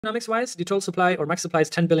Economics-wise, the total supply or max supply is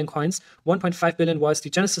 10 billion coins. 1.5 billion was the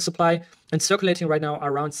Genesis supply, and circulating right now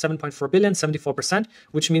are around 7.4 billion, 74%,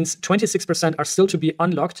 which means 26% are still to be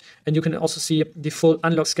unlocked. And you can also see the full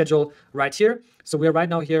unlock schedule right here. So we are right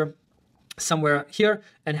now here, somewhere here,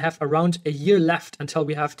 and have around a year left until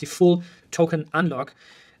we have the full token unlock.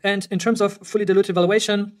 And in terms of fully diluted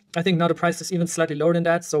valuation, I think now the price is even slightly lower than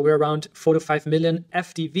that. So we're around 4 to 5 million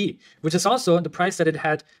FDV, which is also the price that it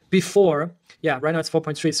had before. Yeah, right now it's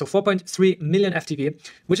 4.3. So 4.3 million FDV,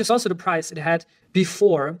 which is also the price it had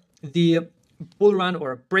before the bull run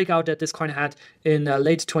or breakout that this coin had in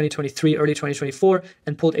late 2023, early 2024,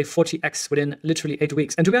 and pulled a 40x within literally 8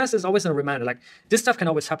 weeks. And to be honest, it's always a reminder, like this stuff can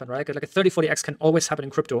always happen, right? Like a 30, 40x can always happen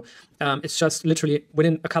in crypto. It's just literally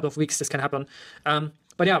within a couple of weeks this can happen.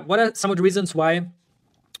 But yeah, what are some of the reasons why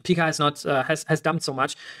PICA has not has dumped so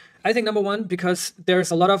much? I think number one, because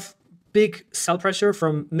there's a lot of big sell pressure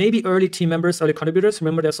from maybe early team members, early contributors.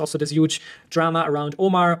 Remember, there's also this huge drama around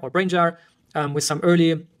Omar or Brainjar with some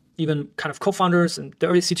early, even kind of co-founders and the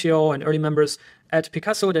early CTO and early members at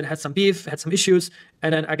Picasso that had some beef, had some issues.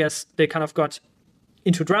 And then I guess they kind of got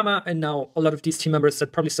into drama, and now a lot of these team members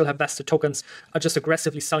that probably still have vested tokens are just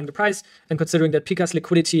aggressively selling the price. And considering that PICA's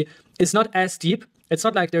liquidity is not as deep, it's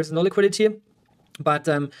not like there's no liquidity, but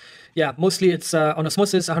yeah, mostly it's on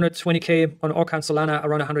Osmosis 120k, on Orca and Solana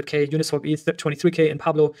around 100k, Uniswap ETH 23k, in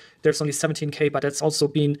Pablo there's only 17k, but that's also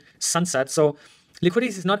been sunset. So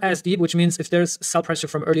liquidity is not as deep, which means if there's sell pressure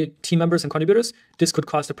from early team members and contributors, this could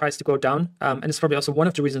cause the price to go down. And it's probably also one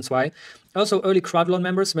of the reasons why. Also, early crowd loan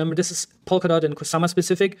members, remember this is Polkadot and Kusama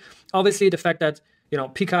specific. Obviously, the fact that, you know,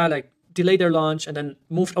 PICA like delayed their launch and then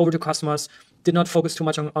moved over to Cosmos, did not focus too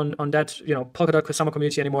much on that, you know, Polkadot Kusama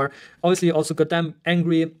community anymore. Obviously, also got them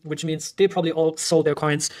angry, which means they probably all sold their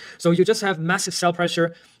coins. So you just have massive sell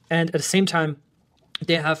pressure, and at the same time,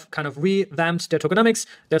 they have kind of revamped their tokenomics.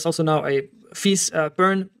 There's also now a fees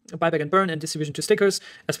buyback and burn, and distribution to stickers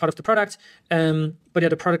as part of the product. But yeah,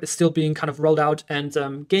 the product is still being kind of rolled out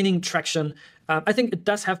and gaining traction. I think it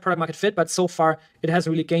does have product market fit, but so far it hasn't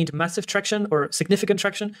really gained massive traction or significant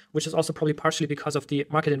traction, which is also probably partially because of the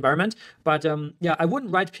market environment. But yeah, I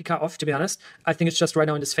wouldn't write PICA off, to be honest. I think it's just right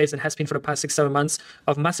now in this phase and has been for the past 6-7 months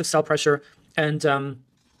of massive sell pressure, and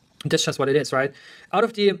that's just what it is, right? Out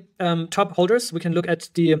of the top holders, we can look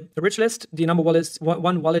at the rich list. The number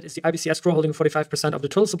one wallet is the IBC Escrow, holding 45% of the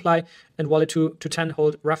total supply, and wallet 2 to 10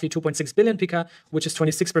 hold roughly 2.6 billion PICA, which is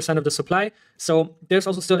 26% of the supply. So there's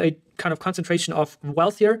also still a kind of concentration of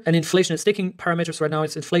wealth here, and inflation and staking parameters right now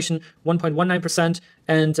is inflation 1.19%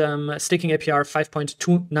 and staking APR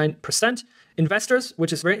 5.29%. Investors,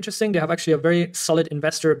 which is very interesting. They have actually a very solid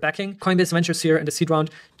investor backing. Coinbase Ventures here in the seed round.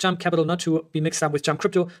 Jump Capital, not to be mixed up with Jump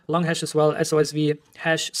Crypto. Long Hash as well. SOSV,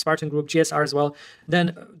 Hash, Spartan Group, GSR as well.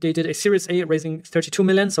 Then they did a Series A raising 32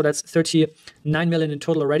 million. So that's 39 million in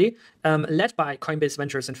total already. Led by Coinbase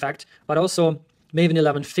Ventures, in fact. But also Maven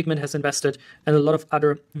 11, Figment has invested, and a lot of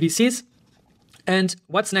other VCs. And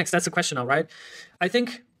what's next? That's the question now, right? I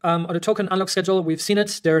think on the token unlock schedule, we've seen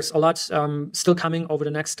it. There's a lot still coming over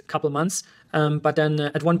the next couple of months. But then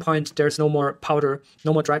at one point, there's no more powder,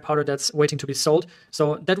 no more dry powder that's waiting to be sold.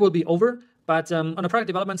 So that will be over. But on the product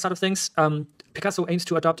development side of things, Picasso aims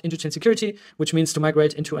to adopt interchain security, which means to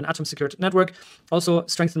migrate into an atom-secured network. Also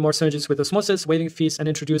strengthen more synergies with Osmosis, waiving fees, and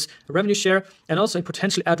introduce a revenue share. And also a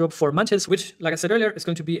potential airdrop for Mantis, which, like I said earlier, is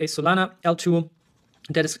going to be a Solana L2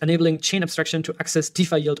 that is enabling chain abstraction to access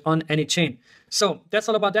DeFi yield on any chain. So that's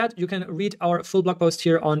all about that. You can read our full blog post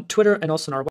here on Twitter and also on our